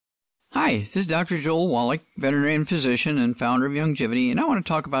Hi, this is Dr. Joel Wallach, veterinarian physician and founder of Youngevity, and I want to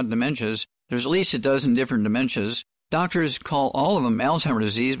talk about dementias. There's at least a dozen different dementias. Doctors call all of them Alzheimer's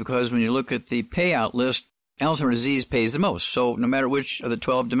disease because when you look at the payout list, Alzheimer's disease pays the most. So no matter which of the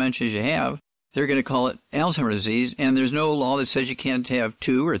 12 dementias you have, they're going to call it Alzheimer's disease, and there's no law that says you can't have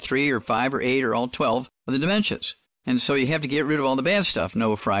 2 or 3 or 5 or 8 or all 12 of the dementias. And so you have to get rid of all the bad stuff.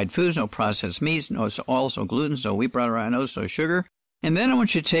 No fried foods, no processed meats, no oils, no gluten, no wheat, brown rhinos, no sugar. And then I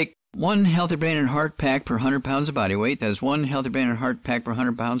want you to take 1 Healthy Brain and Heart pack per 100 pounds of body weight. That's 1 Healthy Brain and Heart pack per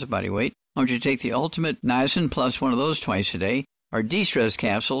 100 pounds of body weight. I want you to take the Ultimate Niacin plus 1 of those twice a day. Our De-Stress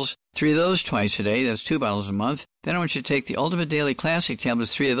capsules, 3 of those twice a day. That's 2 bottles a month. Then I want you to take the Ultimate Daily Classic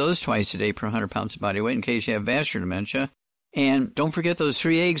tablets, 3 of those twice a day per 100 pounds of body weight in case you have vascular dementia. And don't forget those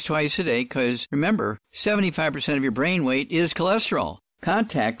 3 eggs twice a day because, remember, 75% of your brain weight is cholesterol.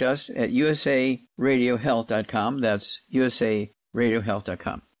 Contact us at usaradiohealth.com. That's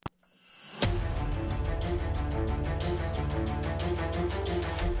usaradiohealth.com.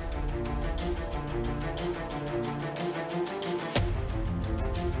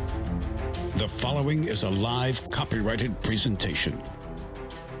 The following is a live copyrighted presentation.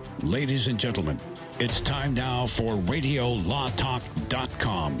 Ladies and gentlemen, it's time now for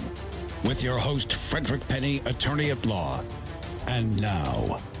RadioLawTalk.com with your host, Frederick Penny, attorney at law. And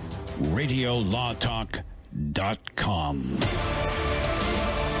now, RadioLawTalk.com.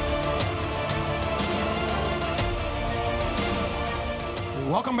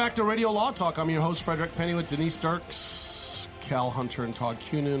 Welcome back to Radio Law Talk. I'm your host, Frederick Penny, with Denise Dirks, Cal Hunter, and Todd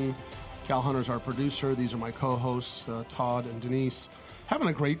Cunin. Cal Hunter's our producer. These are my co-hosts, Todd and Denise. Having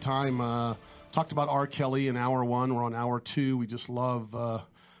a great time. Talked about R. Kelly in hour 1. We're on hour 2. We just love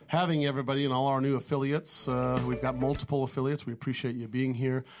having everybody and all our new affiliates. We've got multiple affiliates. We appreciate you being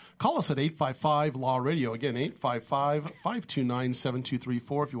here. Call us at 855-LAW-RADIO. Again,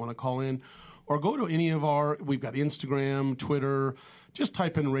 855-529-7234 if you want to call in. Or go to any of we've got Instagram, Twitter. Just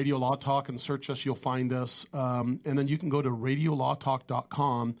type in Radio Law Talk and search us. You'll find us. And then you can go to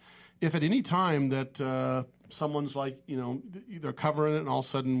RadioLawTalk.com. If at any time that someone's like, they're covering it and all of a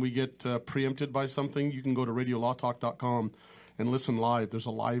sudden we get preempted by something, you can go to RadioLawTalk.com and listen live. There's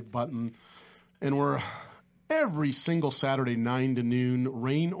a live button. And we're every single Saturday, 9 to noon,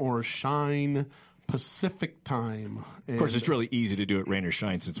 rain or shine, Pacific time. Of course, it's really easy to do it rain or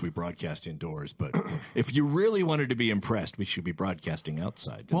shine since we broadcast indoors. But if you really wanted to be impressed, we should be broadcasting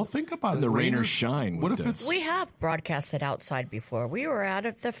outside. Well, think about it. The rain or shine. What if it's... We have broadcasted outside before. We were out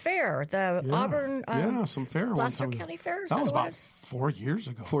at the fair, Auburn... some fair. Gloucester County Fair. That was about 4 years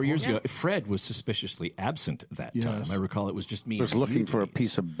ago. 4 years ago. Fred was suspiciously absent that time. I recall it was just me. I was looking for a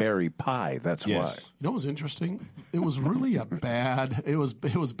piece of berry pie. That's why. You know what was interesting? It was really it was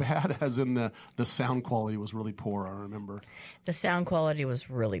bad as in the sound quality was really poor, I remember. The sound quality was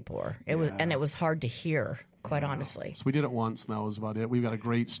really poor. It was hard to hear, quite honestly. So we did it once, and that was about it. We've got a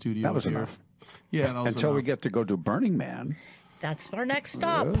great studio That was here. enough. Yeah, that was Until enough. we get to go to Burning Man. That's our next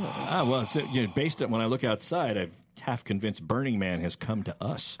stop. Based on when I look outside, I'm half convinced Burning Man has come to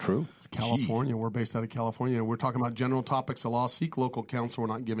us. True. It's California. We're based out of California. We're talking about general topics of law. Seek local counsel. We're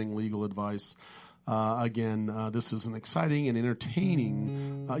not giving legal advice. This is an exciting and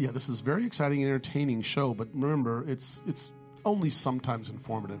entertaining. This is a very exciting and entertaining show. But remember, it's only sometimes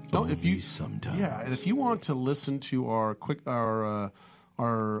informative. Sometimes. Yeah, and if you want to listen to what's the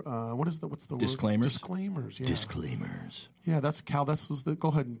word? Disclaimers. Disclaimers. Yeah. Disclaimers. Yeah, that's Cal. Go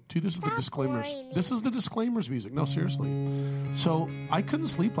ahead and do this. Is the disclaimers. This is the disclaimers music. No, seriously. So I couldn't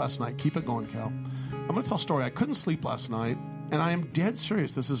sleep last night. Keep it going, Cal. I'm going to tell a story. I couldn't sleep last night, and I am dead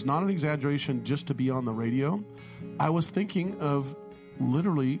serious. This is not an exaggeration just to be on the radio. I was thinking of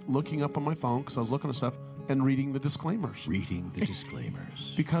literally looking up on my phone because I was looking at stuff and reading the disclaimers.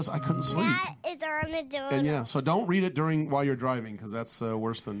 Because I couldn't sleep. That is on the door. And so don't read it while you're driving because that's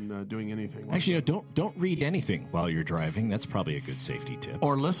worse than doing anything. Actually, don't read anything while you're driving. That's probably a good safety tip.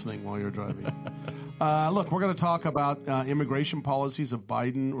 Or listening while you're driving. Look, we're going to talk about immigration policies of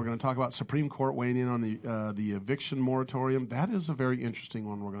Biden. We're going to talk about Supreme Court weighing in on the eviction moratorium. That is a very interesting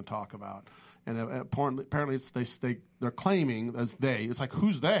one we're going to talk about. And apparently they're claiming, it's like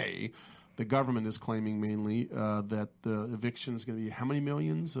who's they? The government is claiming mainly that the eviction is going to be how many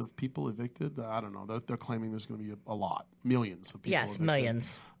millions of people evicted? I don't know. They're claiming there's going to be a lot, millions of people Yes, evicted.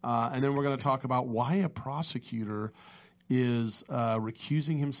 Millions. And then we're going to talk about why a prosecutor is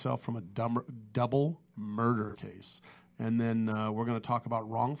recusing himself from a double murder case. And then we're going to talk about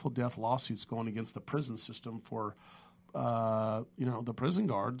wrongful death lawsuits going against the prison system for the prison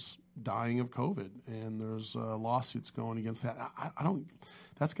guards dying of COVID, and there's lawsuits going against that.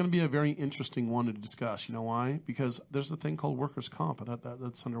 That's going to be a very interesting one to discuss. You know why? Because there's a thing called workers' comp.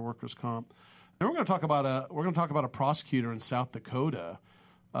 That's under workers' comp. And we're going to talk about a prosecutor in South Dakota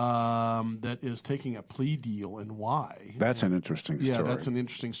that is taking a plea deal and why. That's an interesting story. Yeah, that's an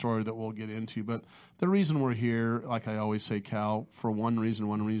interesting story that we'll get into. But the reason we're here, like I always say, Cal, for one reason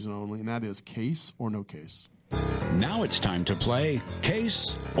only, and that is case or no case. Now it's time to play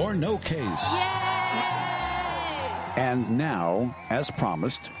Case or No Case. And now, as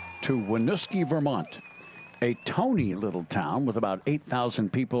promised, to Winooski, Vermont, a tony little town with about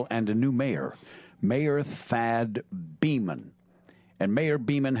 8,000 people and a new mayor, Mayor Thad Beeman. And Mayor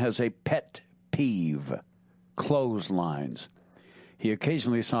Beeman has a pet peeve, clotheslines. He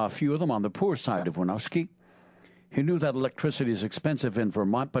occasionally saw a few of them on the poor side of Winooski. He knew that electricity is expensive in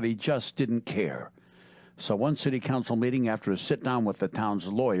Vermont, but he just didn't care. So one city council meeting after a sit-down with the town's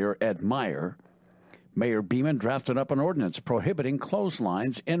lawyer, Ed Meyer, Mayor Beeman drafted up an ordinance prohibiting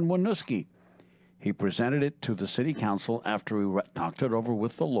clotheslines in Winooski. He presented it to the city council after he talked it over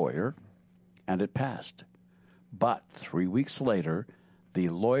with the lawyer, and it passed. But 3 weeks later, the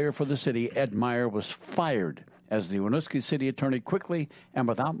lawyer for the city, Ed Meyer, was fired as the Winooski city attorney quickly and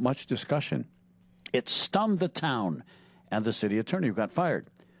without much discussion. It stunned the town, and the city attorney got fired.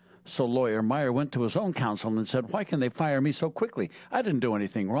 So lawyer Meyer went to his own counsel and said, why can they fire me so quickly? I didn't do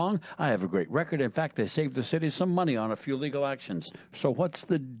anything wrong. I have a great record. In fact, they saved the city some money on a few legal actions. So what's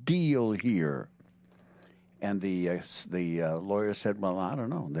the deal here? And the lawyer said, well, I don't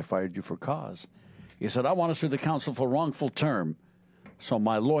know. They fired you for cause. He said, I want to sue the council for wrongful term. So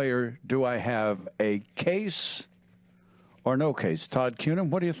my lawyer, do I have a case or no case? Todd Cunin,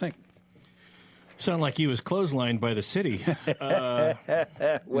 what do you think? Sound like he was clotheslined by the city. Wait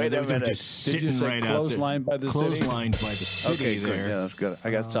a minute. Just Did you sitting say right out there. clotheslined by the city? Clotheslined by the city Okay, there. good. Yeah,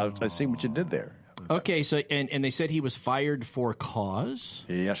 that's good. I see what you did there. Okay, so and they said he was fired for cause.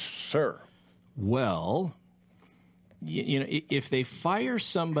 Yes, sir. Well, you know, if they fire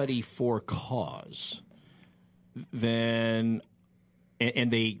somebody for cause, then and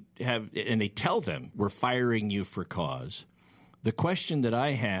they tell them we're firing you for cause. The question that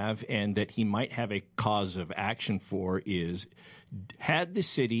I have, and that he might have a cause of action for, is: had the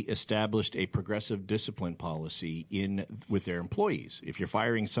city established a progressive discipline policy with their employees? If you're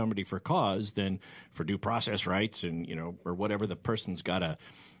firing somebody for cause, then for due process rights and or whatever, the person's got to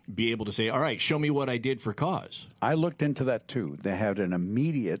be able to say, "All right, show me what I did for cause." I looked into that too. They had an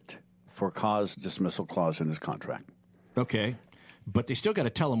immediate for cause dismissal clause in his contract. Okay. But they still got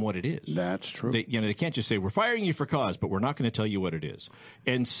to tell him what it is. That's true. They can't just say, we're firing you for cause, but we're not going to tell you what it is.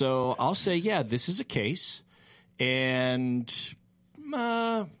 And so I'll say, yeah, this is a case. And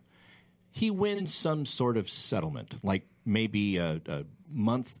he wins some sort of settlement, like maybe a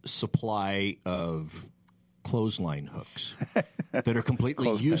month supply of clothesline hooks that are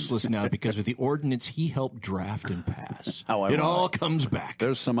completely useless now because of the ordinance he helped draft and pass. It all comes back.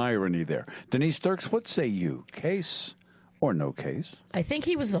 There's some irony there. Denise Dirks, what say you? Case or no case? I think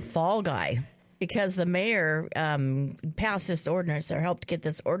he was the fall guy because the mayor passed this ordinance or helped get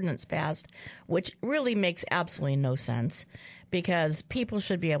this ordinance passed, which really makes absolutely no sense because people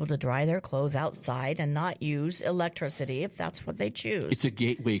should be able to dry their clothes outside and not use electricity if that's what they choose. It's a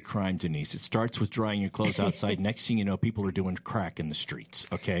gateway crime, Denise. It starts with drying your clothes outside. Next thing you know, people are doing crack in the streets,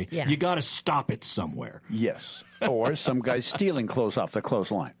 okay? Yeah. You got to stop it somewhere. Yes. Or some guy stealing clothes off the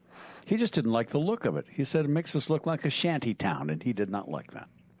clothesline. He just didn't like the look of it. He said it makes us look like a shanty town, and he did not like that,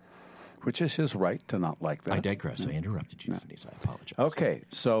 which is his right to not like that. I digress. I interrupted you, Denise. I apologize. Okay.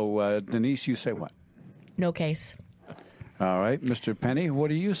 So, Denise, you say what? No case. All right. Mr. Penny, what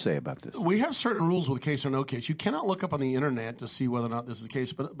do you say about this? We have certain rules with case or no case. You cannot look up on the internet to see whether or not this is the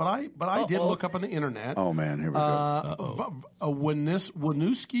case, but I did look up on the internet. Oh, man, here we go.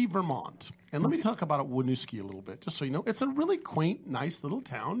 Winooski, Vermont. And let me talk about Winooski a little bit, just so you know. It's a really quaint, nice little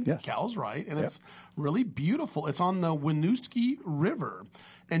town. Yes. Cal's right. And it's really beautiful. It's on the Winooski River.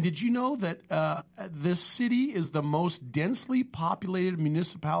 And did you know that this city is the most densely populated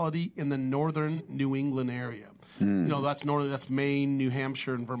municipality in the northern New England area? You know, that's Maine, New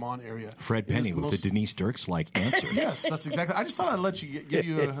Hampshire, and Vermont area. Fred Penny with the Denise Dirks-like answer. Yes, that's exactly. I just thought I'd let you give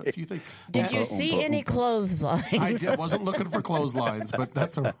you a few things. Did you see any clotheslines? I wasn't looking for clotheslines, but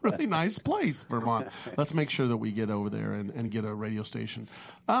that's a really nice place, Vermont. Let's make sure that we get over there and get a radio station.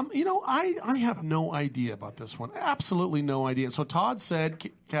 I have no idea about this one. Absolutely no idea. So Todd said,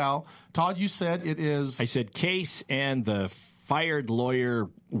 Cal, you said it is. I said case, and the fired lawyer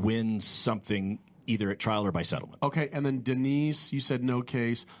wins something either at trial or by settlement. Okay, and then Denise, you said no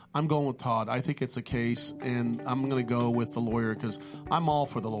case. I'm going with Todd. I think it's a case, and I'm going to go with the lawyer because I'm all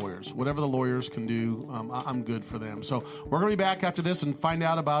for the lawyers. Whatever the lawyers can do, I'm good for them. So we're going to be back after this and find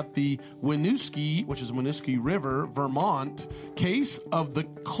out about the Winooski, which is Winooski River, Vermont, case of the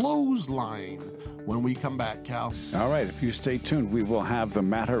clothesline when we come back, Cal. All right, if you stay tuned, we will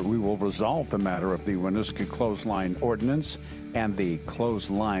resolve the matter of the Winooski clothesline ordinance and the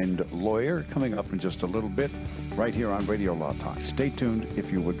clotheslined lawyer coming up in just a little bit right here on Radio Law Talk. Stay tuned,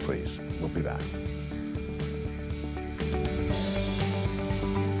 if you would please. We'll be back.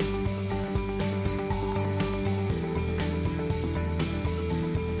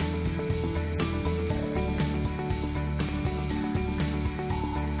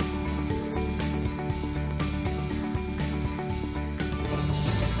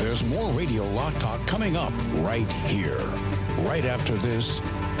 There's more Radio Law Talk coming up right here. Right after this,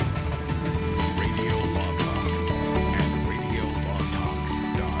 Radio Law Talk and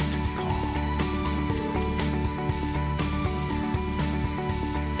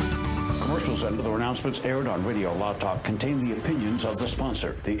RadioLawTalk.com. Commercials and other announcements aired on Radio Law Talk contain the opinions of the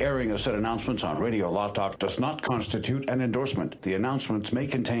sponsor. The airing of said announcements on Radio Law Talk does not constitute an endorsement. The announcements may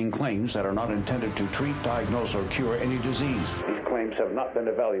contain claims that are not intended to treat, diagnose, or cure any disease. These claims have not been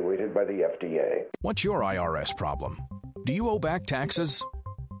evaluated by the FDA. What's your IRS problem? Do you owe back taxes?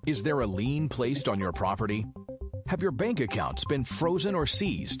 Is there a lien placed on your property? Have your bank accounts been frozen or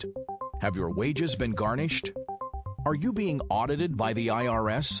seized? Have your wages been garnished? Are you being audited by the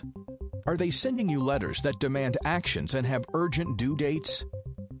IRS? Are they sending you letters that demand actions and have urgent due dates?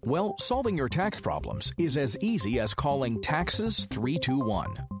 Well, solving your tax problems is as easy as calling Taxes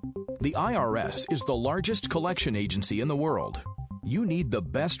 321. The IRS is the largest collection agency in the world. You need the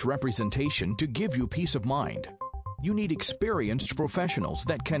best representation to give you peace of mind. You need experienced professionals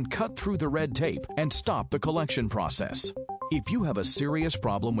that can cut through the red tape and stop the collection process. If you have a serious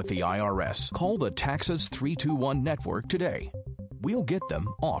problem with the IRS, call the Taxes 321 network today. We'll get them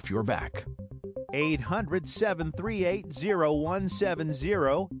off your back.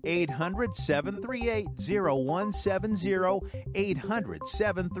 800-738-0170, 800-738-0170,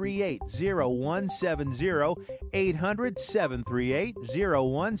 800-738-0170,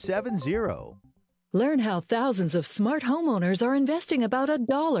 800-738-0170. Learn how thousands of smart homeowners are investing about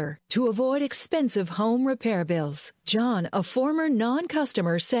 $1 to avoid expensive home repair bills. John, a former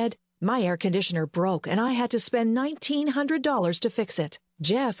non-customer, said, "My air conditioner broke and I had to spend $1,900 to fix it."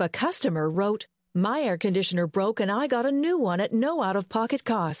 Jeff, a customer, wrote, "My air conditioner broke and I got a new one at no out-of-pocket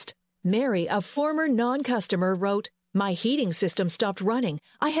cost." Mary, a former non-customer, wrote, "My heating system stopped running.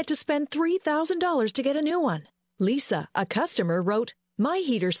 I had to spend $3,000 to get a new one." Lisa, a customer, wrote, "My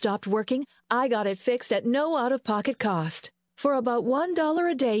heater stopped working. I got it fixed at no out-of-pocket cost." For about $1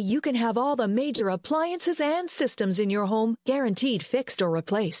 a day, you can have all the major appliances and systems in your home guaranteed fixed or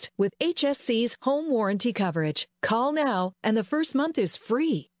replaced with HSC's home warranty coverage. Call now, and the first month is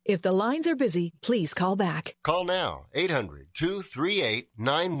free. If the lines are busy, please call back. Call now,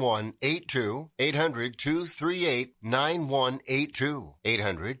 800-238-9182, 800-238-9182,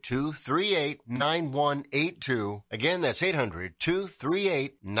 800-238-9182. Again, that's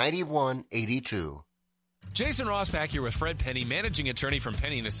 800-238-9182. Jason Rosbach here with Fred Penny, managing attorney from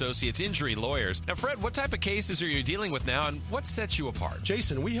Penny & Associates Injury Lawyers. Now, Fred, what type of cases are you dealing with now, and what sets you apart?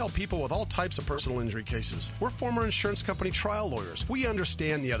 Jason, we help people with all types of personal injury cases. We're former insurance company trial lawyers. We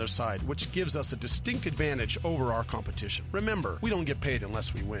understand the other side, which gives us a distinct advantage over our competition. Remember, we don't get paid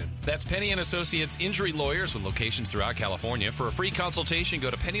unless we win. That's Penny & Associates Injury Lawyers with locations throughout California. For a free consultation, go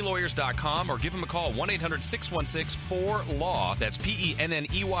to pennylawyers.com or give them a call, 1-800-616-4LAW. That's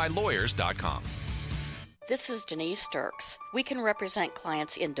PENNEY lawyers.com. This is Denise Sturks. We can represent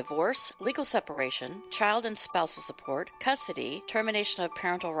clients in divorce, legal separation, child and spousal support, custody, termination of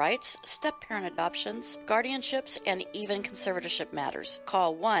parental rights, step-parent adoptions, guardianships, and even conservatorship matters.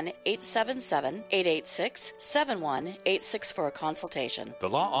 Call 1-877-886-7186 for a consultation. The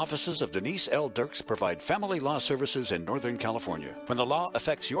law offices of Denise L. Dirks provide family law services in Northern California. When the law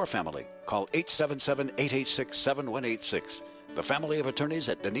affects your family, call 877-886-7186. The family of attorneys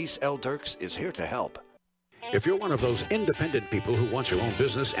at Denise L. Dirks is here to help. If you're one of those independent people who wants your own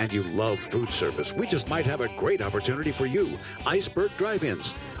business and you love food service, we just might have a great opportunity for you. Iceberg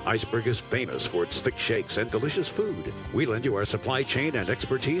Drive-Ins. Iceberg is famous for its thick shakes and delicious food. We lend you our supply chain and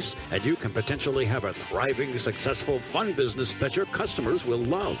expertise, and you can potentially have a thriving, successful, fun business that your customers will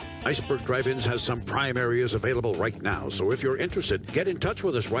love. Iceberg Drive-Ins has some prime areas available right now, so if you're interested, get in touch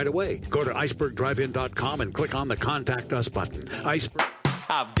with us right away. Go to icebergdrivein.com and click on the Contact Us button. Iceberg.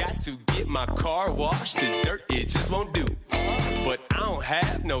 I've got to get my car washed. This dirt, it just won't do. but I don't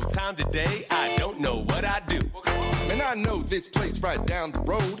have no time today. I don't know what I do. Man, I know this place right down the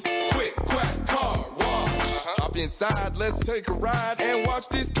road. Quick Quack Car Wash. Hop inside, let's take a ride and watch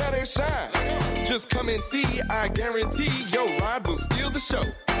this cat and shine. Just come and see, I guarantee your ride will steal the show.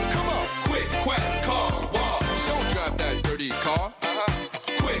 Come on, Quick Quack Car Wash. Don't drive that dirty car.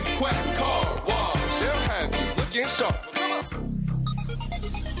 Quick Quack Car Wash. They'll have you looking sharp.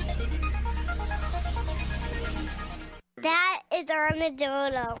 That is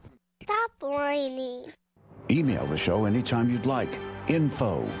Armadillo. Stop whining. Email the show anytime you'd like.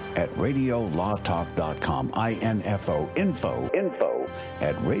 info@radiolawtalk.com. info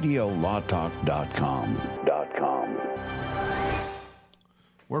 @radiolawtalk.com.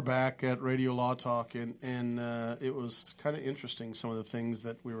 We're back at Radio Law Talk, and it was kind of interesting, some of the things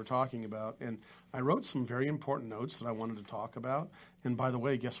that we were talking about. And I wrote some very important notes that I wanted to talk about. And by the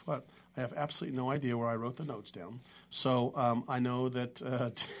way, guess what? I have absolutely no idea where I wrote the notes down. So I know that,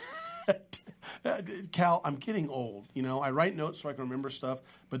 Cal, I'm getting old. You know, I write notes so I can remember stuff,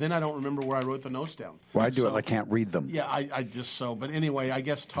 but then I don't remember where I wrote the notes down. Well, I do it. I can't read them. Yeah, I just so. But anyway, I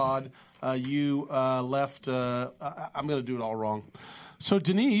guess, Todd, you left. I'm going to do it all wrong. So,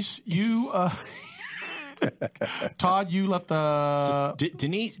 Denise, you, Todd, you left the. So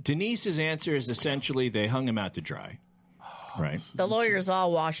Denise's answer is essentially they hung him out to dry. Right. The lawyer's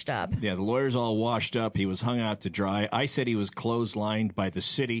all washed up. Yeah, the lawyer's all washed up. He was hung out to dry. I said he was clotheslined by the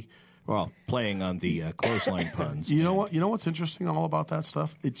city. Well, playing on the clothesline puns. You know what? You know what's interesting all about that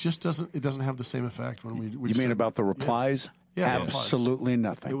stuff? It just doesn't. It doesn't have the same effect when we. You mean about the replies? Yeah, absolutely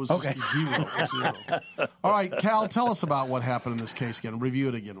nothing. It was just zero. All right, Cal, tell us about what happened in this case again. Review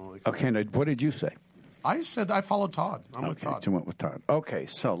it again. Really quick. Okay, now, what did you say? I said I followed Todd. I'm with Todd. You went with Todd. Okay,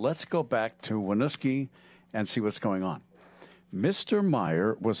 so let's go back to Winooski and see what's going on. Mr.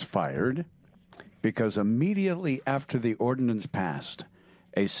 Meyer was fired because immediately after the ordinance passed,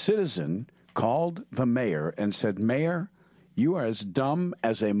 a citizen called the mayor and said, "Mayor, you are as dumb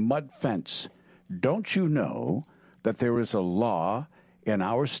as a mud fence. Don't you know that there is a law in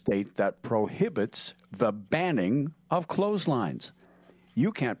our state that prohibits the banning of clotheslines?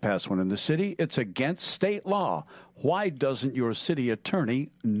 You can't pass one in the city. It's against state law. Why doesn't your city attorney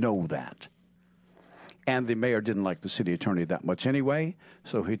know that?" And the mayor didn't like the city attorney that much anyway,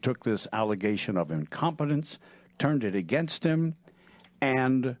 so he took this allegation of incompetence, turned it against him,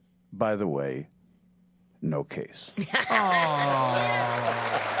 and, by the way, no case. Oh,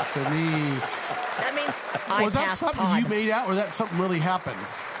 Denise. That means was that something Todd. you made out, or that something really happened?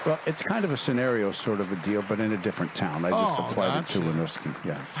 Well, it's kind of a scenario sort of a deal, but in a different town. I just applied it to Winooski.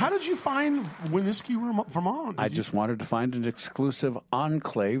 Yeah. How did you find Winooski, Vermont? I just wanted to find an exclusive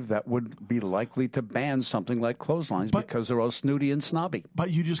enclave that would be likely to ban something like clotheslines because they're all snooty and snobby.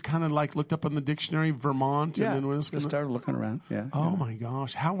 But you just kind of like looked up in the dictionary Vermont and then Winooski? Just started looking around. Yeah. Oh, my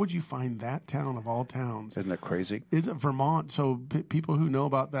gosh. How would you find that town of all towns? Isn't it crazy? Is it Vermont? So people who know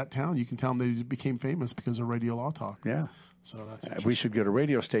about that town, you can tell them they became famous because of Radio Law Talk. Yeah. So that's we should get a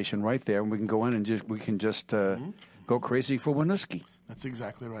radio station right there, and we can go in and just go crazy for Winooski. That's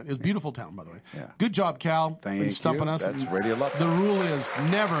exactly right. It's a beautiful town, by the way. Yeah. Good job, Cal. Thank in stumping you. us. That's Radio Law Talk. The rule is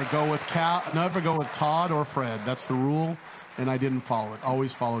never go with Cal, never go with Todd or Fred. That's the rule, and I didn't follow it.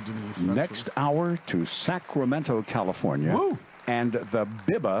 Always follow Denise. That's Next hour to Sacramento, California, and the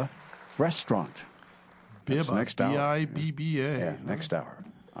Bibba restaurant. Bibba, next hour. B-I-B-B-A. Yeah, next hour.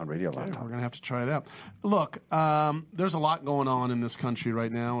 On Radio Law Talk. We're going to have to try it out. Look, there's a lot going on in this country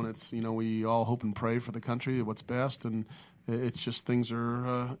right now, and it's, we all hope and pray for the country, what's best, and it's just things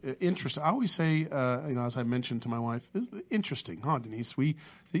are interesting. I always say, as I mentioned to my wife, it's interesting, huh, Denise?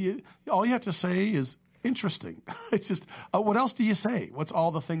 All you have to say is interesting. It's just, what else do you say? What's all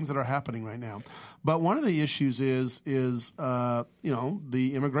the things that are happening right now? But one of the issues is the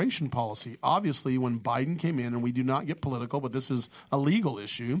immigration policy. Obviously, when Biden came in, and we do not get political, but this is a legal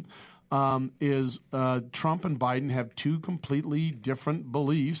issue, Trump and Biden have two completely different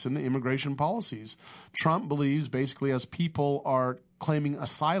beliefs in the immigration policies. Trump believes basically, as people are claiming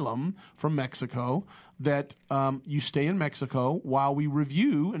asylum from Mexico, that you stay in Mexico while we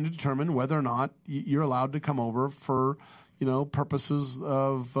review and determine whether or not you're allowed to come over for purposes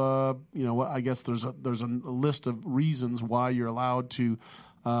of I guess there's a list of reasons why you're allowed to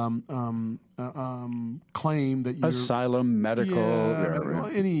claim that you're asylum, medical,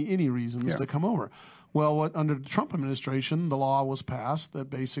 any reasons to come over. Well, under the Trump administration, the law was passed that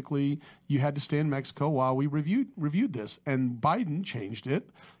basically you had to stay in Mexico while we reviewed this. And Biden changed it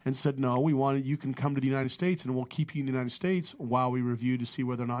and said, no, you can come to the United States and we'll keep you in the United States while we review to see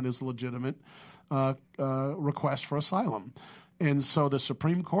whether or not it's a legitimate request for asylum. And so the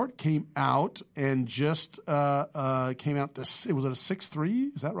Supreme Court came out and just came out to, it was at a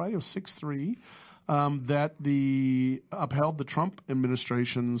 6-3, is that right? It was 6-3, that upheld the Trump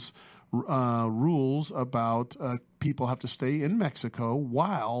administration's rules about people have to stay in Mexico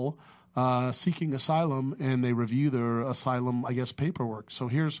while seeking asylum, and they review their asylum, I guess, paperwork. So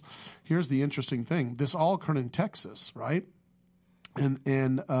here's the interesting thing. This all occurred in Texas, right? And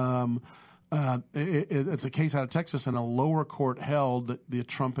it's a case out of Texas, and a lower court held that the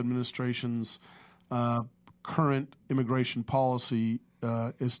Trump administration's current immigration policy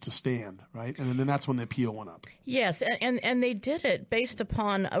is to stand, right? And then that's when the appeal went up. Yes, and they did it based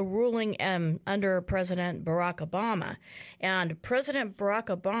upon a ruling under President Barack Obama. And President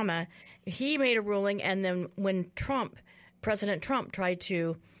Barack Obama, he made a ruling, and then when President Trump tried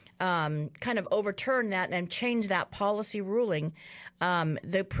to kind of overturn that and change that policy ruling,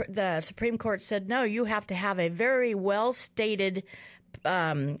 the Supreme Court said, no, you have to have a very well-stated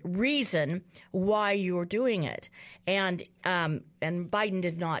reason why you're doing it. And Biden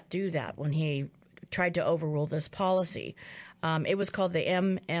did not do that when he tried to overrule this policy. It was called the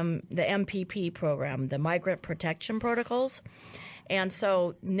MPP program, the Migrant Protection Protocols. And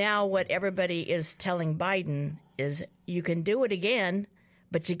so now what everybody is telling Biden is you can do it again,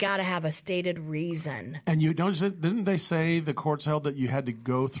 but you got to have a stated reason. And didn't they say the courts held that you had to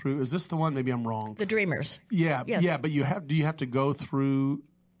go through? Is this the one? Maybe I'm wrong. The Dreamers. Yeah, yes. Yeah. But do you have to go through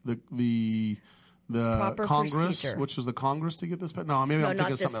the proper Congress, procedure. Which is the Congress to get this? No, maybe I'm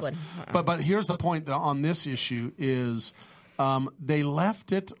thinking of something else. But here's the point on this issue is they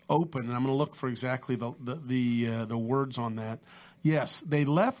left it open, and I'm going to look for exactly the words on that. Yes, they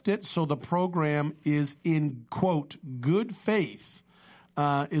left it so the program is in, quote, good faith,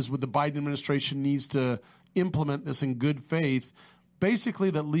 is what the Biden administration needs to implement this in good faith.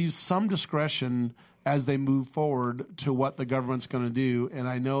 Basically, that leaves some discretion as they move forward to what the government's going to do. And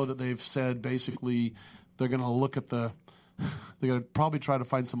I know that they've said basically they're going to look at they're going to probably try to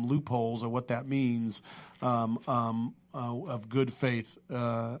find some loopholes of what that means of good faith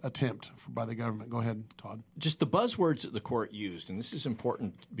attempt by the government. Go ahead, Todd. Just the buzzwords that the court used, and this is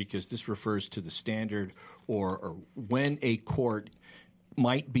important because this refers to the standard or when a court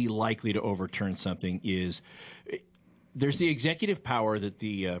might be likely to overturn something is there's the executive power that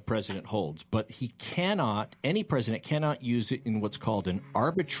the president holds, but any president cannot use it in what's called an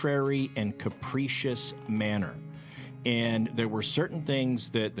arbitrary and capricious manner. And there were certain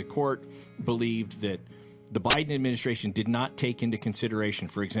things that the court believed that the Biden administration did not take into consideration.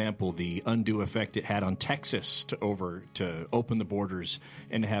 For example, the undue effect it had on Texas to open the borders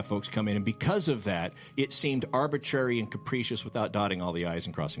and to have folks come in. And because of that, it seemed arbitrary and capricious without dotting all the I's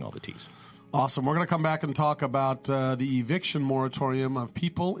and crossing all the T's. Awesome. We're going to come back and talk about the eviction moratorium of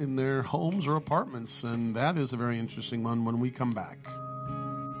people in their homes or apartments. And that is a very interesting one when we come back.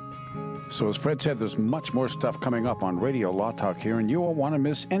 So as Fred said, there's much more stuff coming up on Radio Law Talk here, and you won't want to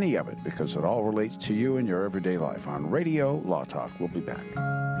miss any of it because it all relates to you in your everyday life on Radio Law Talk. We'll be back.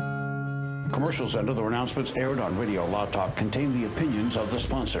 Commercials and other announcements aired on Radio Law Talk contain the opinions of the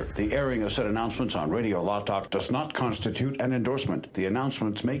sponsor. The airing of said announcements on Radio Law Talk does not constitute an endorsement. The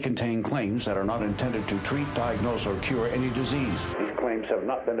announcements may contain claims that are not intended to treat, diagnose, or cure any disease. These claims have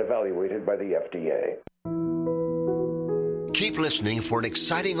not been evaluated by the FDA. Keep listening for an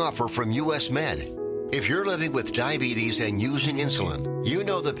exciting offer from U.S. Med. If you're living with diabetes and using insulin, you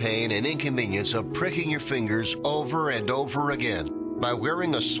know the pain and inconvenience of pricking your fingers over and over again. By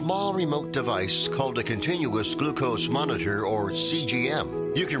wearing a small remote device called a continuous glucose monitor, or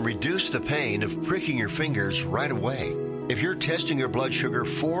CGM, you can reduce the pain of pricking your fingers right away. If you're testing your blood sugar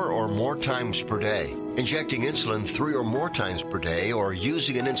 4 or more times per day, injecting insulin 3 or more times per day, or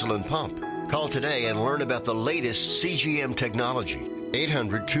using an insulin pump, call today and learn about the latest CGM technology.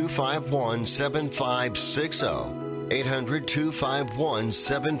 800-251-7560.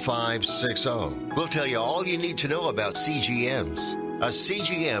 800-251-7560. We'll tell you all you need to know about CGMs. A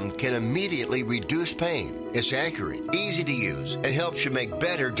CGM can immediately reduce pain. It's accurate, easy to use, and helps you make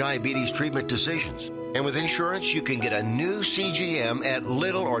better diabetes treatment decisions. And with insurance, you can get a new CGM at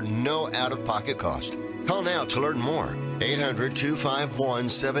little or no out-of-pocket cost. Call now to learn more.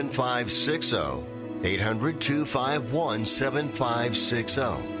 800-251-7560.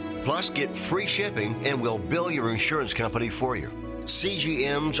 800-251-7560. Plus, get free shipping and we'll bill your insurance company for you.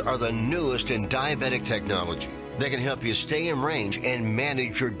 CGMs are the newest in diabetic technology. They can help you stay in range and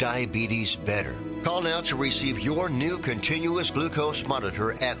manage your diabetes better. Call now to receive your new continuous glucose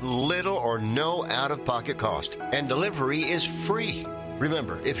monitor at little or no out-of-pocket cost. And delivery is free.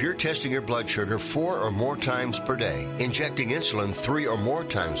 Remember, if you're testing your blood sugar 4 or more times per day, injecting insulin 3 or more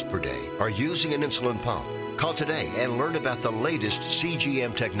times per day, or using an insulin pump, Call today and learn about the latest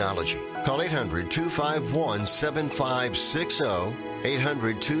CGM technology. Call 800-251-7560.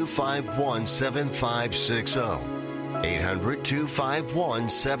 800-251-7560.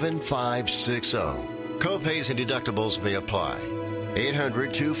 800-251-7560. Copays and deductibles may apply.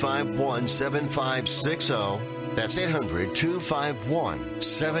 800-251-7560. That's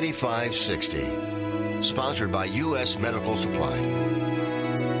 800-251-7560. Sponsored by U.S. Medical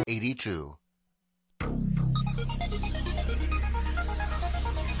Supply. 82.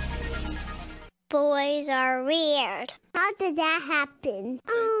 Boys are weird. How did that happen?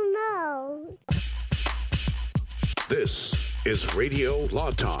 Oh, no. This is Radio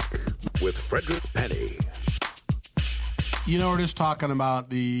Law Talk with Frederick Penny. You know, we're just talking about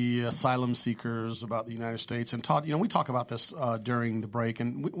the asylum seekers, about the United States. And Todd, you know, we talk about this during the break,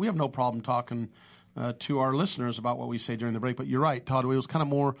 and we have no problem talking to our listeners about what we say during the break. But you're right, Todd, it was kind of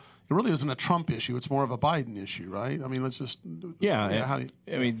more, it really isn't a Trump issue. It's more of a Biden issue, right? I mean, let's just...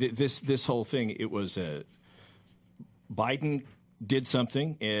 This whole thing, it was Biden did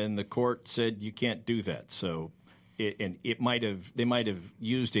something, and the court said you can't do that. So... they might have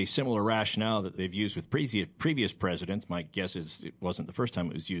used a similar rationale that they've used with previous presidents. My guess is it wasn't the first time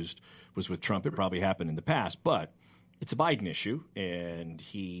it was used was with Trump. It probably happened in the past, but it's a Biden issue, and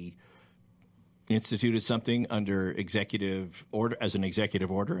he instituted something under executive order as an executive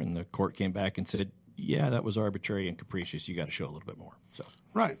order, and the court came back and said, "Yeah, that was arbitrary and capricious. You got to show a little bit more." So.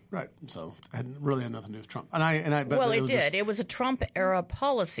 Right. So it really had nothing to do with Trump. But it did. It was a Trump-era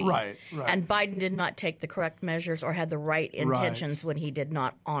policy. Right. And Biden did not take the correct measures or had the right intentions when he did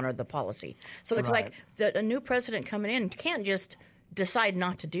not honor the policy. So it's like a new president coming in can't just decide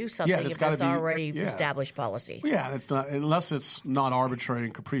not to do something if it's already established policy. Yeah, and it's not, unless it's not arbitrary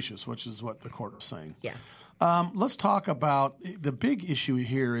and capricious, which is what the court is saying. Yeah. Let's talk about the big issue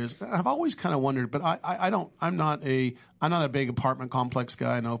here. Is I've always kind of wondered, but I'm not a big apartment complex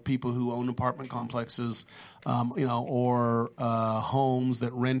guy. I know people who own apartment complexes, or homes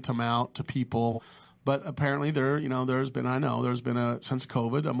that rent them out to people. But apparently there's been since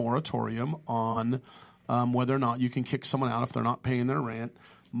COVID a moratorium on whether or not you can kick someone out if they're not paying their rent.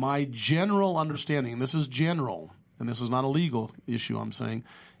 My general understanding, and this is general, and this is not a legal issue, I'm saying,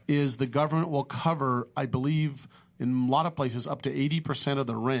 is the government will cover, I believe, in a lot of places, up to 80% of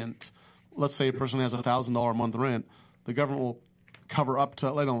the rent. Let's say a person has $1,000 a month rent. The government will cover up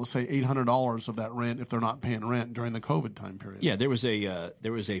to, let's say, $800 of that rent if they're not paying rent during the COVID time period. Yeah, there was a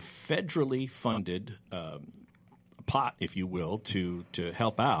federally funded pot, if you will, to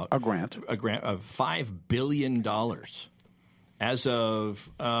help out. A grant of $5 billion. As of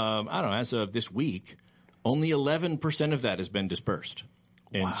this week, only 11% of that has been dispersed.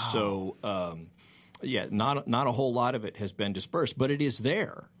 And so, not a whole lot of it has been dispersed, but it is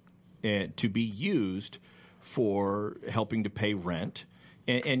there to be used for helping to pay rent.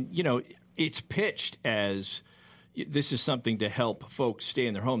 And it's pitched as this is something to help folks stay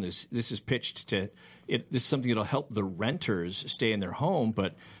in their home. This is pitched to this is something that'll help the renters stay in their home,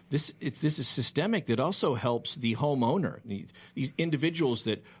 but this is systemic that also helps the homeowner. These individuals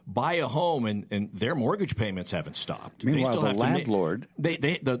that buy a home and their mortgage payments haven't stopped. Meanwhile, they still have landlord.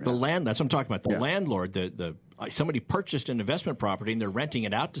 The land. That's what I'm talking about. The landlord. Somebody purchased an investment property and they're renting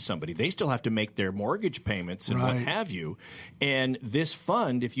it out to somebody. They still have to make their mortgage payments and what have you. And this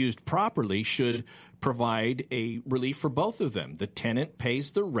fund, if used properly, should provide a relief for both of them. The tenant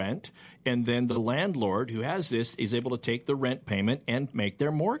pays the rent, and then the landlord who has this is able to take the rent payment and make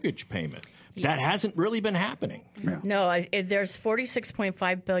their mortgage payment. That hasn't really been happening. Yeah. No, there's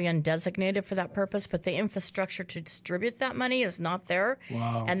 $46.5 billion designated for that purpose, but the infrastructure to distribute that money is not there.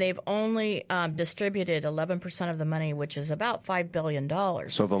 Wow. And they've only distributed 11% of the money, which is about $5 billion.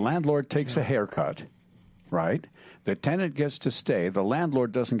 So the landlord takes a haircut, right? The tenant gets to stay. The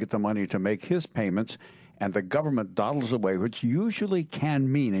landlord doesn't get the money to make his payments, and the government dawdles away, which usually can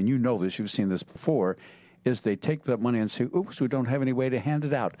mean, and you know this, you've seen this before, is they take that money and say, oops, we don't have any way to hand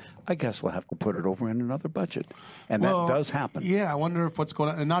it out. I guess we'll have to put it over in another budget. And that does happen. Yeah, I wonder if what's going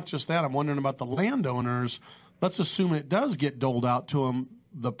on. And not just that, I'm wondering about the landowners. Let's assume it does get doled out to them.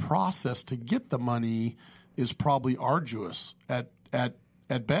 The process to get the money is probably arduous at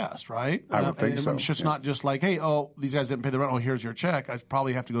best, right? I would think so. It's not just like, hey, these guys didn't pay the rent. Oh, here's your check. I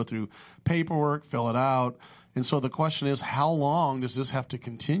probably have to go through paperwork, fill it out. And so the question is, how long does this have to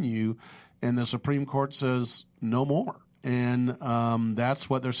continue? And the Supreme Court says no more. And that's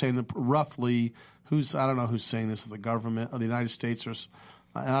what they're saying. Roughly, I don't know who's saying this, the government of the United States.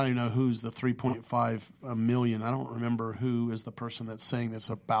 I don't even know who's the 3.5 million. I don't remember who is the person that's saying that's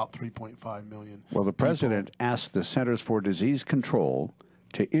about 3.5 million. Well, the president asked the Centers for Disease Control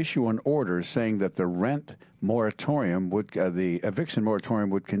to issue an order saying that the rent moratorium the eviction moratorium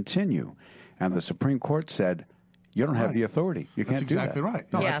would continue. And the Supreme Court said, you don't have the authority. You can't do that. That's exactly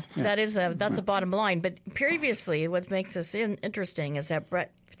right. No, that's a bottom line. But previously, what makes this interesting is that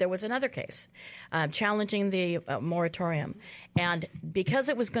there was another case challenging the moratorium. And because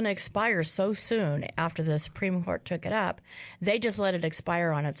it was going to expire so soon after the Supreme Court took it up, they just let it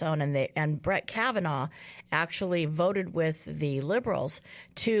expire on its own. And Brett Kavanaugh actually voted with the liberals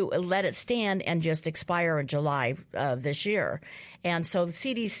to let it stand and just expire in July of this year. And so the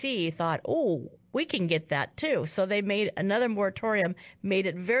CDC thought, we can get that too. So they made another moratorium, made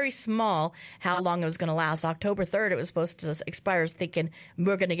it very small, how long it was going to last. October 3rd, it was supposed to expire, thinking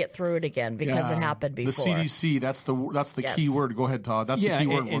we're going to get through it again because it happened before. The CDC, that's the key word. Go ahead, Todd. That's the key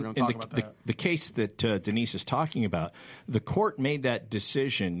word. We're going to talk about that. The case that Denise is talking about, the court made that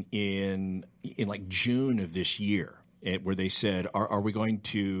decision in like June of this year, where they said,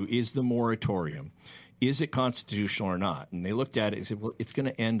 is the moratorium, is it constitutional or not? And they looked at it and said, well, it's going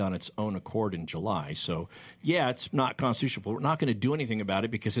to end on its own accord in July. So, yeah, it's not constitutional, but we're not going to do anything about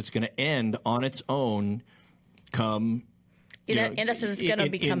it because it's going to end on its own come in essence, it's going to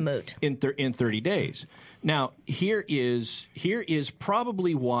become moot. In 30 days. Now, here is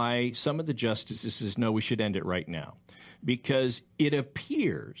probably why some of the justices says, no, we should end it right now. Because it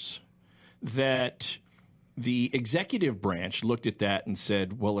appears that the executive branch looked at that and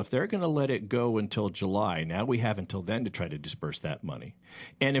said, well, if they're going to let it go until July, now we have until then to try to disperse that money.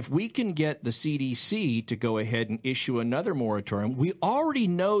 And if we can get the CDC to go ahead and issue another moratorium, we already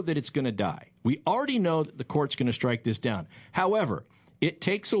know that it's going to die. We already know that the court's going to strike this down. However, it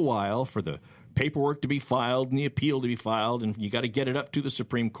takes a while for the paperwork to be filed and the appeal to be filed, and you got to get it up to the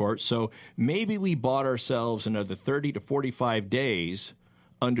Supreme Court. So maybe we bought ourselves another 30 to 45 days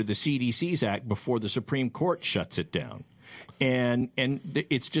under the CDC's Act before the Supreme Court shuts it down. And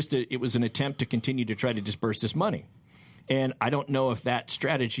it's just it was an attempt to continue to try to disperse this money. And I don't know if that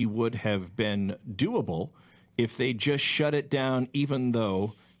strategy would have been doable if they just shut it down, even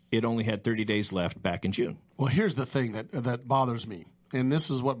though it only had 30 days left back in June. Well, here's the thing that bothers me. And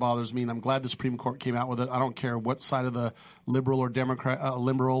this is what bothers me, and I'm glad the Supreme Court came out with it. I don't care what side of the liberal or Democrat,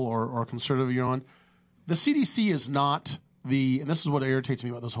 liberal or conservative you're on. The CDC is not and this is what irritates me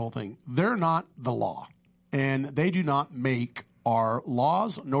about this whole thing. They're not the law, and they do not make our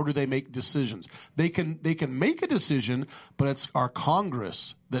laws, nor do they make decisions. They can make a decision, but it's our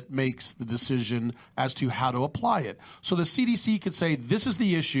Congress that makes the decision as to how to apply it. So the CDC could say, this is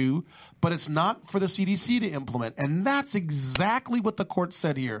the issue, but it's not for the CDC to implement. And that's exactly what the court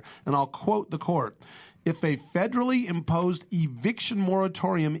said here. And I'll quote the court. If a federally imposed eviction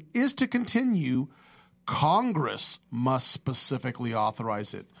moratorium is to continue, Congress must specifically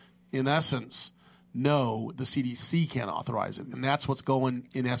authorize it. In essence, no, the CDC can't authorize it. And that's what's going,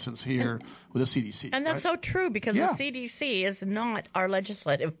 in essence, here with the CDC. And that's so true, because the CDC is not our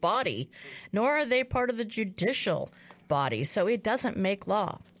legislative body, nor are they part of the judicial body. So it doesn't make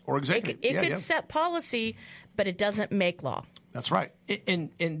law. Or executive. It could set policy, but it doesn't make law. That's right. And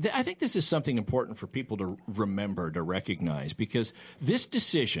I think this is something important for people to remember, to recognize, because this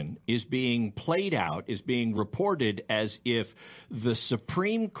decision is being played out, is being reported as if the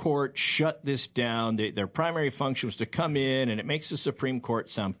Supreme Court shut this down. Their primary function was to come in, and it makes the Supreme Court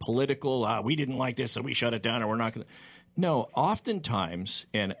sound political. We didn't like this, so we shut it down, or we're not going to. No, oftentimes,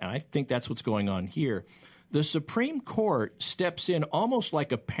 and I think that's what's going on here, the Supreme Court steps in almost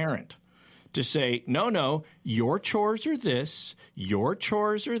like a parent to say, no, your chores are this, your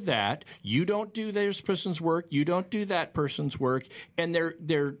chores are that, you don't do this person's work, you don't do that person's work, and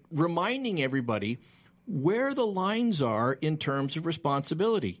they're reminding everybody where the lines are in terms of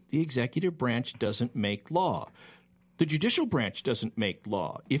responsibility. The executive branch doesn't make law. The judicial branch doesn't make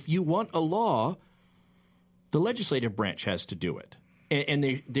law. If you want a law, the legislative branch has to do it.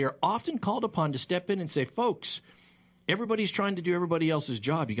 And they're often called upon to step in and say, folks, everybody's trying to do everybody else's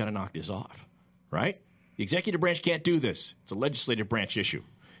job. You got to knock this off, right? The executive branch can't do this. It's a legislative branch issue.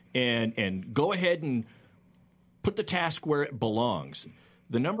 And go ahead and put the task where it belongs.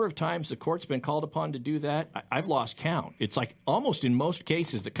 The number of times the court's been called upon to do that, I've lost count. It's like almost in most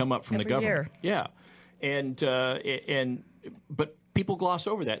cases that come up from the government. Year. Yeah. But people gloss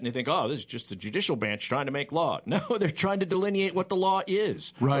over that and they think, this is just the judicial branch trying to make law. No, they're trying to delineate what the law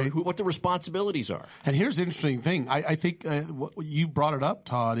is, right? What the responsibilities are. And here's the interesting thing. I think what you brought it up,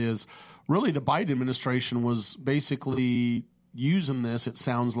 Todd, is really the Biden administration was basically using this, it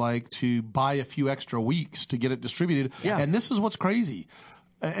sounds like, to buy a few extra weeks to get it distributed. Yeah. And this is what's crazy.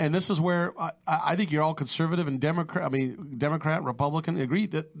 And this is where I think you're all conservative and Democrat, Republican, agree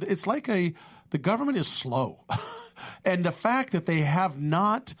that it's like the government is slow. And the fact that they have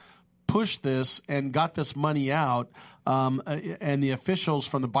not pushed this and got this money out, and the officials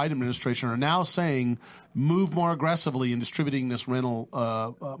from the Biden administration are now saying move more aggressively in distributing this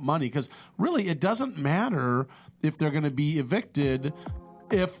rental money, because really it doesn't matter if they're going to be evicted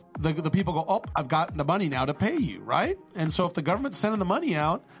if the people go, oh, I've got the money now to pay you, right? And so if the government's sending the money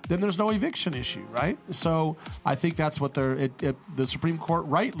out, then there's no eviction issue, right? So I think that's what the Supreme Court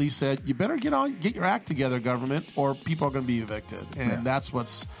rightly said, you better get your act together, government, or people are going to be evicted. And that's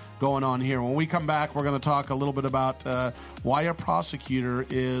what's going on here. When we come back, we're going to talk a little bit about why a prosecutor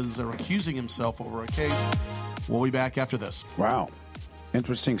is recusing himself over a case. We'll be back after this. Wow.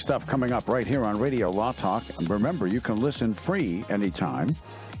 Interesting stuff coming up right here on Radio Law Talk. And remember, you can listen free anytime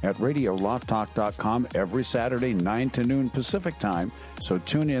at radiolawtalk.com every Saturday, 9 to noon Pacific time. So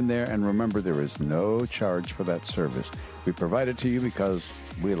tune in there, and remember, there is no charge for that service. We provide it to you because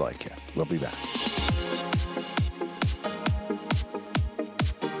we like it. We'll be back.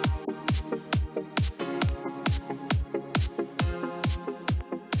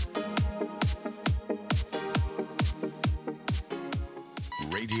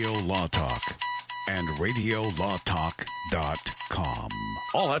 Radio Law Talk and radiolawtalk.com.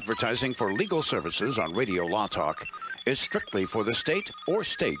 All advertising for legal services on Radio Law Talk is strictly for the state or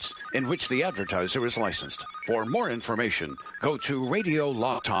states in which the advertiser is licensed. For more information, go to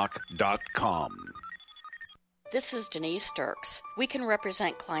radiolawtalk.com. This is Denise Sturks. We can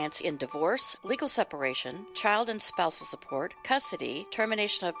represent clients in divorce, legal separation, child and spousal support, custody,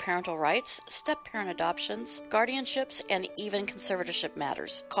 termination of parental rights, step-parent adoptions, guardianships, and even conservatorship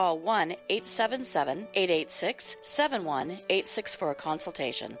matters. Call 1-877-886-7186 for a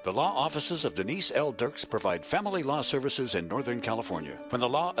consultation. The law offices of Denise L. Dirks provide family law services in Northern California. When the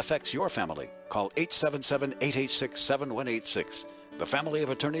law affects your family, call 877-886-7186. The family of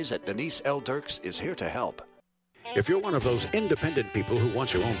attorneys at Denise L. Dirks is here to help. If you're one of those independent people who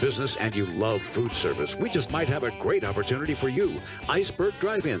wants your own business and you love food service, we just might have a great opportunity for you. Iceberg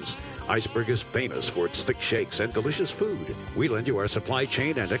Drive-Ins. Iceberg is famous for its thick shakes and delicious food. We lend you our supply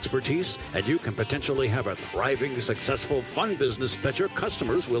chain and expertise, and you can potentially have a thriving, successful, fun business that your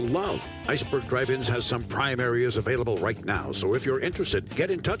customers will love. Iceberg Drive-Ins has some prime areas available right now, so if you're interested,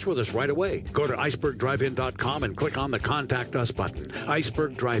 get in touch with us right away. Go to icebergdrivein.com and click on the Contact Us button.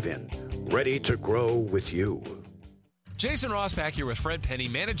 Iceberg Drive-In. Ready to grow with you. Jason Rosbach here with Fred Penny,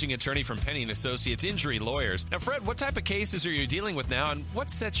 managing attorney from Penny & Associates Injury Lawyers. Now, Fred, what type of cases are you dealing with now, and what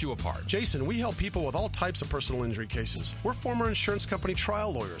sets you apart? Jason, we help people with all types of personal injury cases. We're former insurance company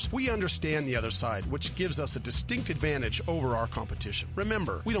trial lawyers. We understand the other side, which gives us a distinct advantage over our competition.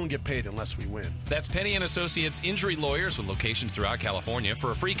 Remember, we don't get paid unless we win. That's Penny & Associates Injury Lawyers with locations throughout California.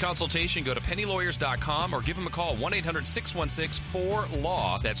 For a free consultation, go to pennylawyers.com or give them a call,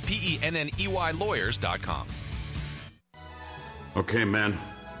 1-800-616-4LAW. That's PENNEY lawyers.com. Okay, man,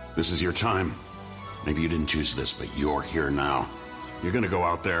 this is your time. Maybe you didn't choose this, but you're here now. You're going to go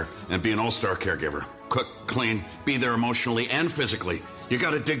out there and be an all-star caregiver. Cook, clean, be there emotionally and physically. You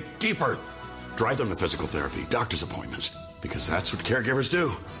got to dig deeper. Drive them to physical therapy, doctor's appointments, because that's what caregivers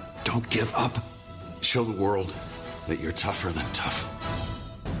do. Don't give up. Show the world that you're tougher than tough.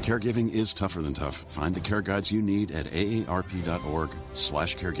 Caregiving is tougher than tough. Find the care guides you need at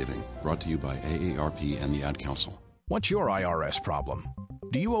aarp.org/caregiving. Brought to you by AARP and the Ad Council. What's your IRS problem?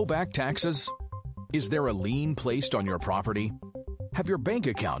 Do you owe back taxes? Is there a lien placed on your property? Have your bank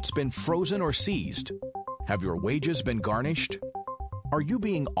accounts been frozen or seized? Have your wages been garnished? Are you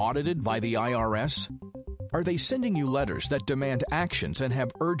being audited by the IRS? Are they sending you letters that demand actions and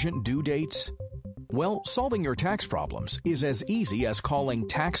have urgent due dates? Well, solving your tax problems is as easy as calling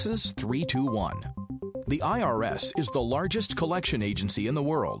Taxes 321. The IRS is the largest collection agency in the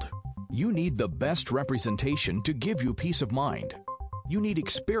world. You need the best representation to give you peace of mind. You need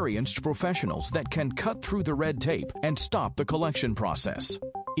experienced professionals that can cut through the red tape and stop the collection process.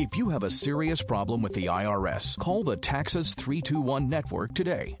 If you have a serious problem with the IRS, call the Taxes 321 network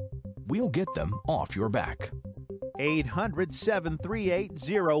today. We'll get them off your back.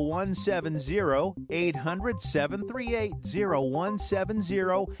 800-738-0170,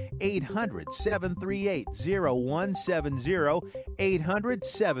 800-738-0170, 800-738-0170,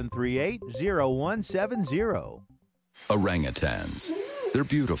 800-738-0170. Orangutans. They're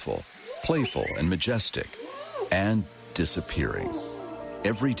beautiful, playful, and majestic, and disappearing.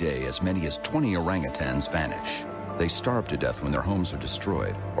 Every day, as many as 20 orangutans vanish. They starve to death when their homes are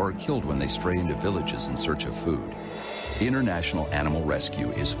destroyed or are killed when they stray into villages in search of food. International Animal Rescue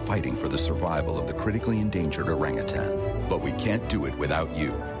is fighting for the survival of the critically endangered orangutan, but we can't do it without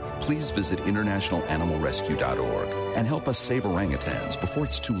you. Please visit internationalanimalrescue.org and help us save orangutans before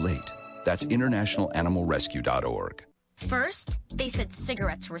it's too late. That's internationalanimalrescue.org. First, they said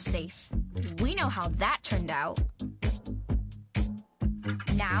cigarettes were safe. We know how that turned out.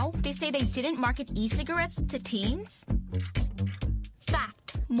 Now, they say they didn't market e-cigarettes to teens.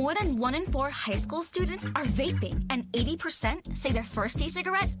 Fact, more than 1 in 4 high school students are vaping, and 80% say their first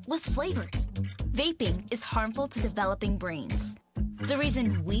e-cigarette was flavored. Vaping is harmful to developing brains. The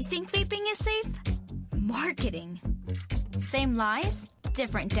reason we think vaping is safe? Marketing. Same lies,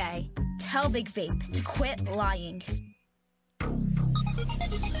 different day. Tell Big Vape to quit lying.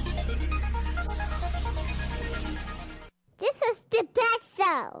 This is the best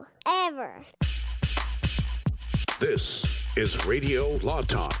show ever. This is Radio Law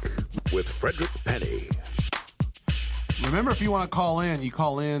Talk with Frederick Penny. Remember, if you want to call in, you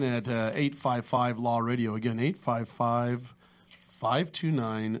call in at 855-LAW-RADIO. Again,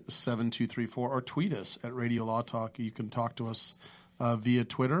 855-529-7234, or tweet us at Radio Law Talk. You can talk to us via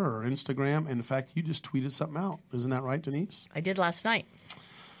Twitter or Instagram. And in fact, you just tweeted something out. Isn't that right, Denise? I did last night.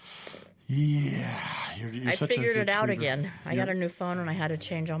 Yeah. You're I such figured a it out tweeter. again. I got a new phone, and I had to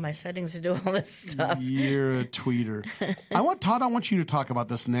change all my settings to do all this stuff. You're a tweeter. Todd, I want you to talk about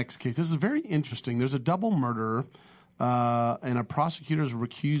this next case. This is very interesting. There's a double murder, and a prosecutor's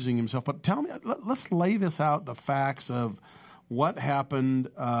recusing himself. But tell me, let's lay this out, the facts of what happened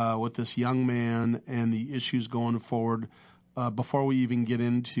with this young man and the issues going forward before we even get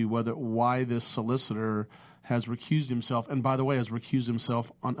into why this solicitor has recused himself, and by the way, has recused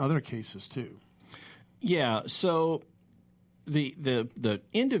himself on other cases too. Yeah, so the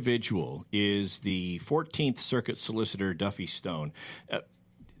individual is the 14th Circuit Solicitor Duffy Stone.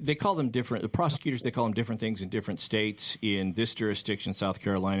 They call them different. The prosecutors, they call them different things in different states. In this jurisdiction, South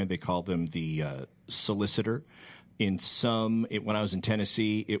Carolina, they call them the solicitor. In some, when I was in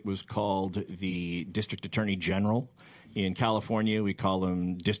Tennessee, it was called the District Attorney General. In California, we call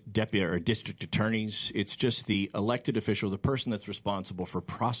them deputy or district attorneys. It's just the elected official, the person that's responsible for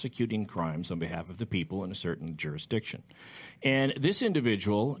prosecuting crimes on behalf of the people in a certain jurisdiction. And this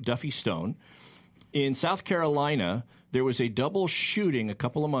individual, Duffy Stone, in South Carolina, there was a double shooting a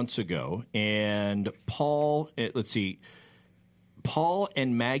couple of months ago, and Paul and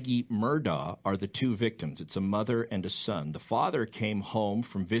Maggie Murdaugh are the two victims. It's a mother and a son. The father came home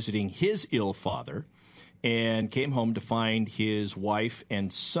from visiting his ill father and came home to find his wife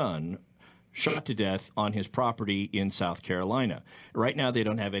and son shot to death on his property in South Carolina. Right now, they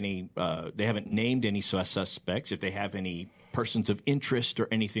don't have any. They haven't named any suspects. If they have any persons of interest or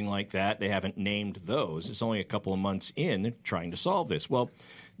anything like that, they haven't named those. It's only a couple of months in trying to solve this. Well,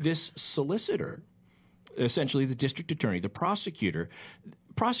 this solicitor, essentially the district attorney, the prosecutor.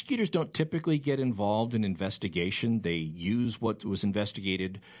 Prosecutors don't typically get involved in investigation. They use what was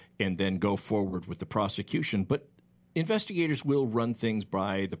investigated and then go forward with the prosecution. But investigators will run things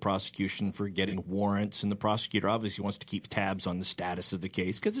by the prosecution for getting warrants, and the prosecutor obviously wants to keep tabs on the status of the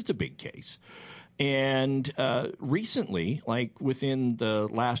case because it's a big case. And recently, like within the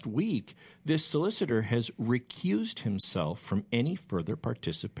last week, this solicitor has recused himself from any further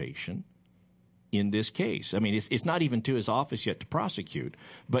participation in this case. I mean, it's not even to his office yet to prosecute,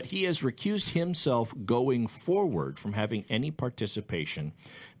 but he has recused himself going forward from having any participation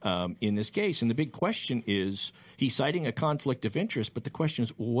in this case. And the big question is, he's citing a conflict of interest, but the question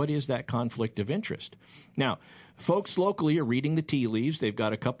is, what is that conflict of interest? Now, folks locally are reading the tea leaves. They've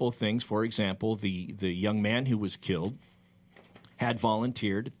got a couple of things. For example, the young man who was killed had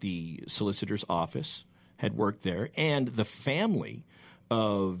volunteered at the solicitor's office, had worked there, and the family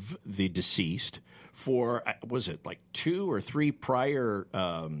of the deceased for, was it like 2 or 3 prior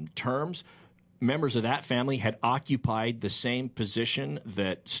terms, members of that family had occupied the same position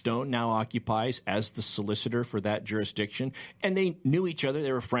that Stone now occupies as the solicitor for that jurisdiction, and they knew each other.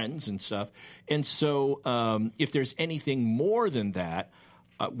 They were friends and stuff. And so if there's anything more than that,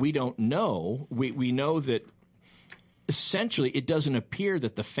 we don't know. We know that essentially it doesn't appear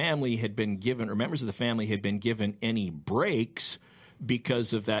that the family had been given, or members of the family had been given, any breaks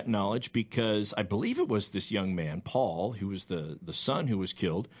because of that knowledge, because I believe it was this young man, Paul, who was the son who was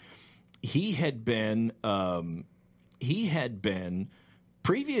killed. He had been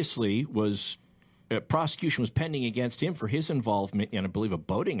previously was prosecution was pending against him for his involvement in, I believe, a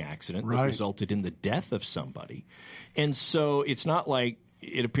boating accident that resulted in the death of somebody. And so it's not like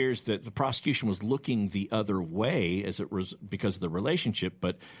it appears that the prosecution was looking the other way as it was because of the relationship,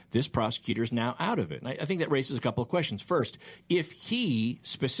 but this prosecutor is now out of it. And I think that raises a couple of questions. First, if he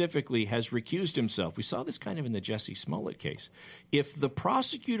specifically has recused himself, we saw this kind of in the Jussie Smollett case. If the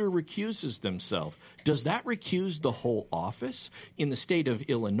prosecutor recuses themselves, does that recuse the whole office? In the state of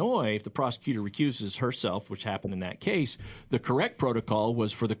Illinois, if the prosecutor recuses herself, which happened in that case, the correct protocol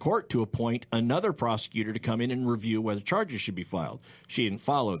was for the court to appoint another prosecutor to come in and review whether charges should be filed. She didn't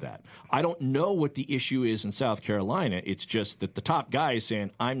follow that. I don't know what the issue is in South Carolina. It's just that the top guy is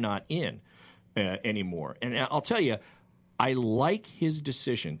saying, I'm not in anymore. And I'll tell you, I like his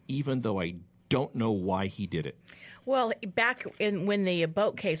decision, even though I don't know why he did it. Well, back when the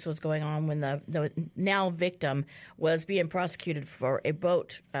boat case was going on, when the now victim was being prosecuted for a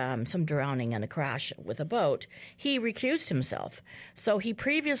boat, some drowning in a crash with a boat, he recused himself. So he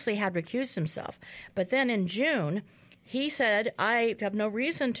previously had recused himself. But then in June, he said, I have no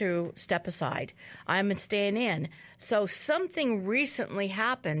reason to step aside. I'm staying in. So something recently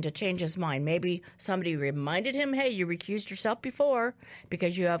happened to change his mind. Maybe somebody reminded him, hey, you recused yourself before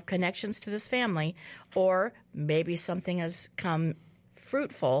because you have connections to this family. Or maybe something has come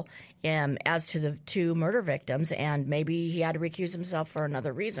fruitful as to the two murder victims, and maybe he had to recuse himself for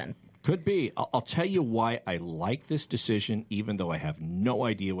another reason. Could be. I'll tell you why I like this decision, even though I have no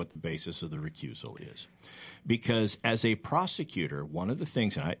idea what the basis of the recusal is. Because as a prosecutor, one of the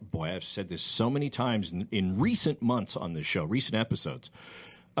things, and I've said this so many times in recent months on this show, recent episodes,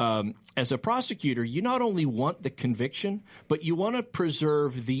 as a prosecutor, you not only want the conviction, but you want to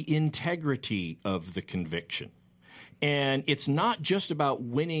preserve the integrity of the conviction. And it's not just about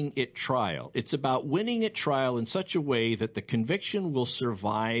winning at trial. It's about winning at trial in such a way that the conviction will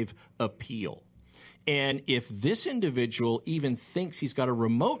survive appeal. And if this individual even thinks he's got a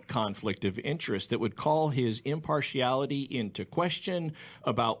remote conflict of interest that would call his impartiality into question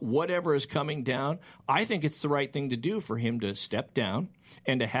about whatever is coming down, I think it's the right thing to do for him to step down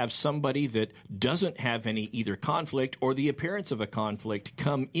and to have somebody that doesn't have any either conflict or the appearance of a conflict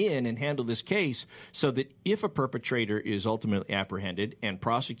come in and handle this case so that if a perpetrator is ultimately apprehended and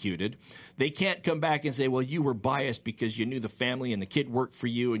prosecuted, they can't come back and say, well, you were biased because you knew the family and the kid worked for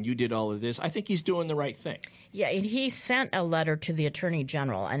you and you did all of this. I think he's doing the right thing. Yeah, and he sent a letter to the Attorney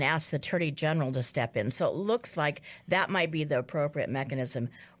General and asked the Attorney General to step in. So it looks like that might be the appropriate mechanism.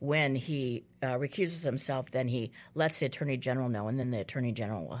 When he recuses himself, then he lets the Attorney General know, and then the Attorney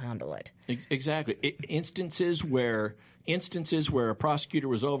General will handle it. Exactly. Instances where a prosecutor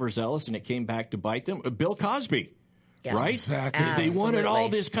was overzealous and it came back to bite them. Bill Cosby. Yes. Right? Exactly. They wanted all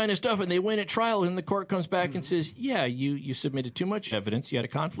this kind of stuff, and they win at trial, and the court comes back and says, yeah, you submitted too much evidence, you had a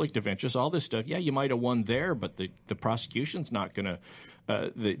conflict of interest, all this stuff. Yeah, you might have won there, but the prosecution's not going to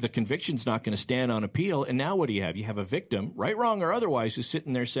the conviction's not going to stand on appeal. And now what do you have? You have a victim, right, wrong, or otherwise, who's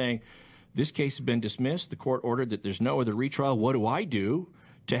sitting there saying, this case has been dismissed. The court ordered that there's no other retrial. What do I do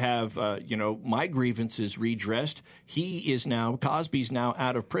to have, my grievances redressed? Cosby's now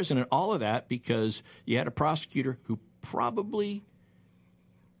out of prison, and all of that because you had a prosecutor who probably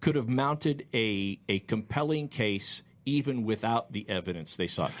could have mounted a compelling case even without the evidence they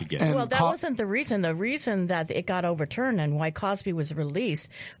sought to get. Well, that wasn't the reason. The reason that it got overturned and why Cosby was released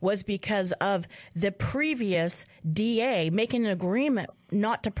was because of the previous DA making an agreement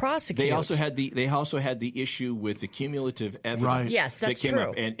not to prosecute. They also had the issue with the cumulative evidence. Right. Yes, that's that came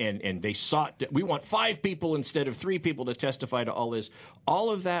true. up, and they sought. We want 5 people instead of 3 people to testify to all this. All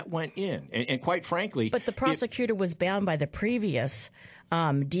of that went in, and quite frankly, but the prosecutor was bound by the previous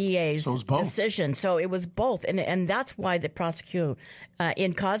DA's decision. So it was both. And that's why the prosecutor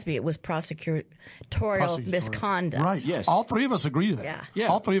in Cosby, it was prosecutorial misconduct. Right. Yes. All three of us agree to that. Yeah.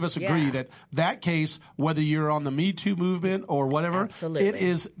 All three of us agree that case, whether you're on the Me Too movement or whatever, Absolutely. it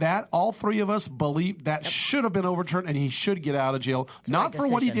is that all three of us believe that should have been overturned and he should get out of jail. Not for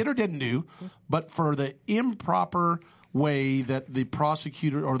what he did or didn't do, but for the improper way that the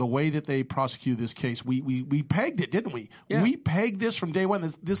prosecutor or the way that they prosecuted this case. We pegged it, didn't we? Yeah. We pegged this from day one.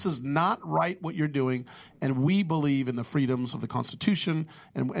 This is not right what you're doing, and we believe in the freedoms of the Constitution.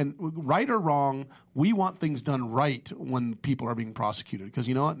 And right or wrong, we want things done right when people are being prosecuted, because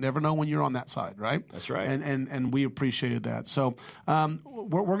you know what? Never know when you're on that side, right? That's right. And we appreciated that. So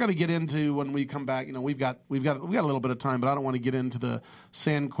we're going to get into, when we come back. You know, we've got a little bit of time, but I don't want to get into the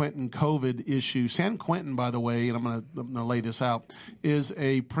San Quentin COVID issue. San Quentin, by the way, and I'm going to lay this out, is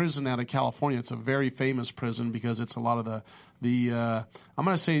a prison out of California. It's a very famous prison because it's a lot of the I'm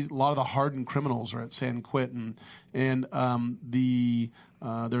going to say a lot of the hardened criminals are at San Quentin, and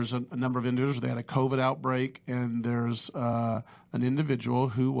there's a number of individuals. They had a COVID outbreak, and there's an individual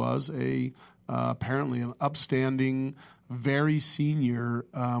who was apparently an upstanding very senior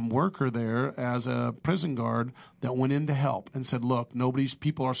worker there as a prison guard that went in to help and said, look,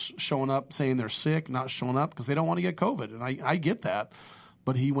 people are showing up saying they're sick, not showing up because they don't want to get COVID. And I get that.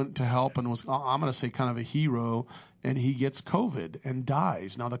 But he went to help and was, I'm going to say, kind of a hero, and he gets COVID and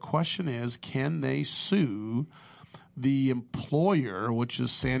dies. Now, the question is, can they sue the employer, which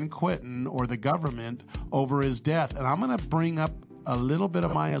is San Quentin, or the government over his death? And I'm going to bring up a little bit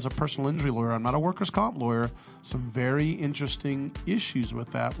of as a personal injury lawyer, I'm not a workers' comp lawyer, some very interesting issues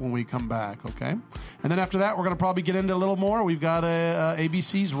with that when we come back, okay? And then after that, we're going to probably get into a little more. We've got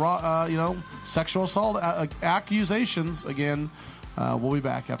ABC's sexual assault accusations again. We'll be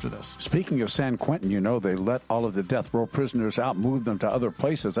back after this. Speaking of San Quentin, they let all of the death row prisoners out, move them to other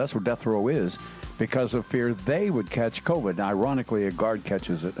places. That's where death row is, because of fear they would catch COVID. Now, ironically, a guard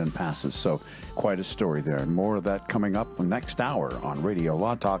catches it and passes. So quite a story there. And more of that coming up next hour on Radio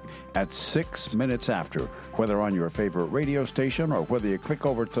Law Talk at 6 minutes after. Whether on your favorite radio station or whether you click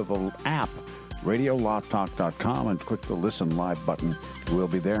over to the app, RadioLawTalk.com, and click the Listen Live button. We'll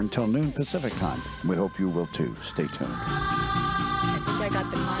be there until noon Pacific time. We hope you will too. Stay tuned. I think I got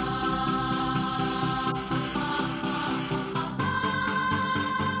the mic.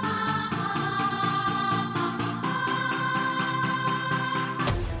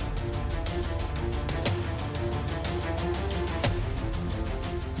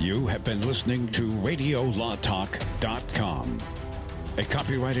 You have been listening to RadioLawTalk.com, a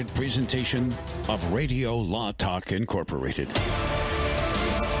copyrighted presentation of Radio Law Talk Incorporated.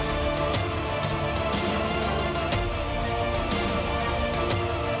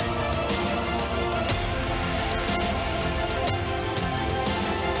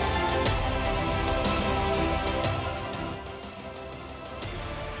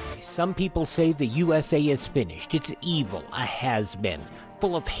 Some people say the USA is finished. It's evil, a has-been,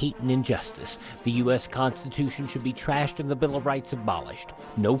 full of hate and injustice. The U.S. Constitution should be trashed and the Bill of Rights abolished.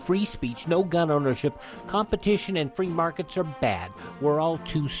 No free speech, no gun ownership. Competition and free markets are bad. We're all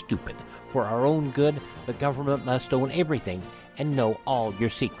too stupid. For our own good, the government must own everything and know all your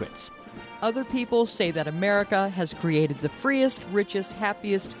secrets. Other people say that America has created the freest, richest,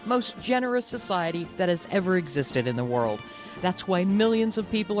 happiest, most generous society that has ever existed in the world. That's why millions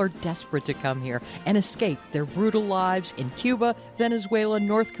of people are desperate to come here and escape their brutal lives in Cuba, Venezuela,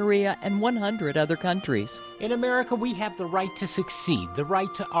 North Korea, and 100 other countries. In America, we have the right to succeed, the right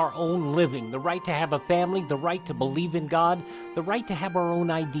to our own living, the right to have a family, the right to believe in God, the right to have our own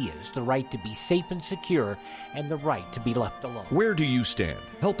ideas, the right to be safe and secure, and the right to be left alone. Where do you stand?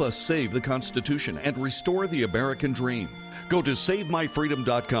 Help us save the Constitution and restore the American dream. Go to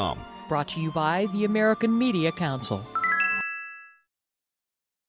SaveMyFreedom.com. Brought to you by the American Media Council.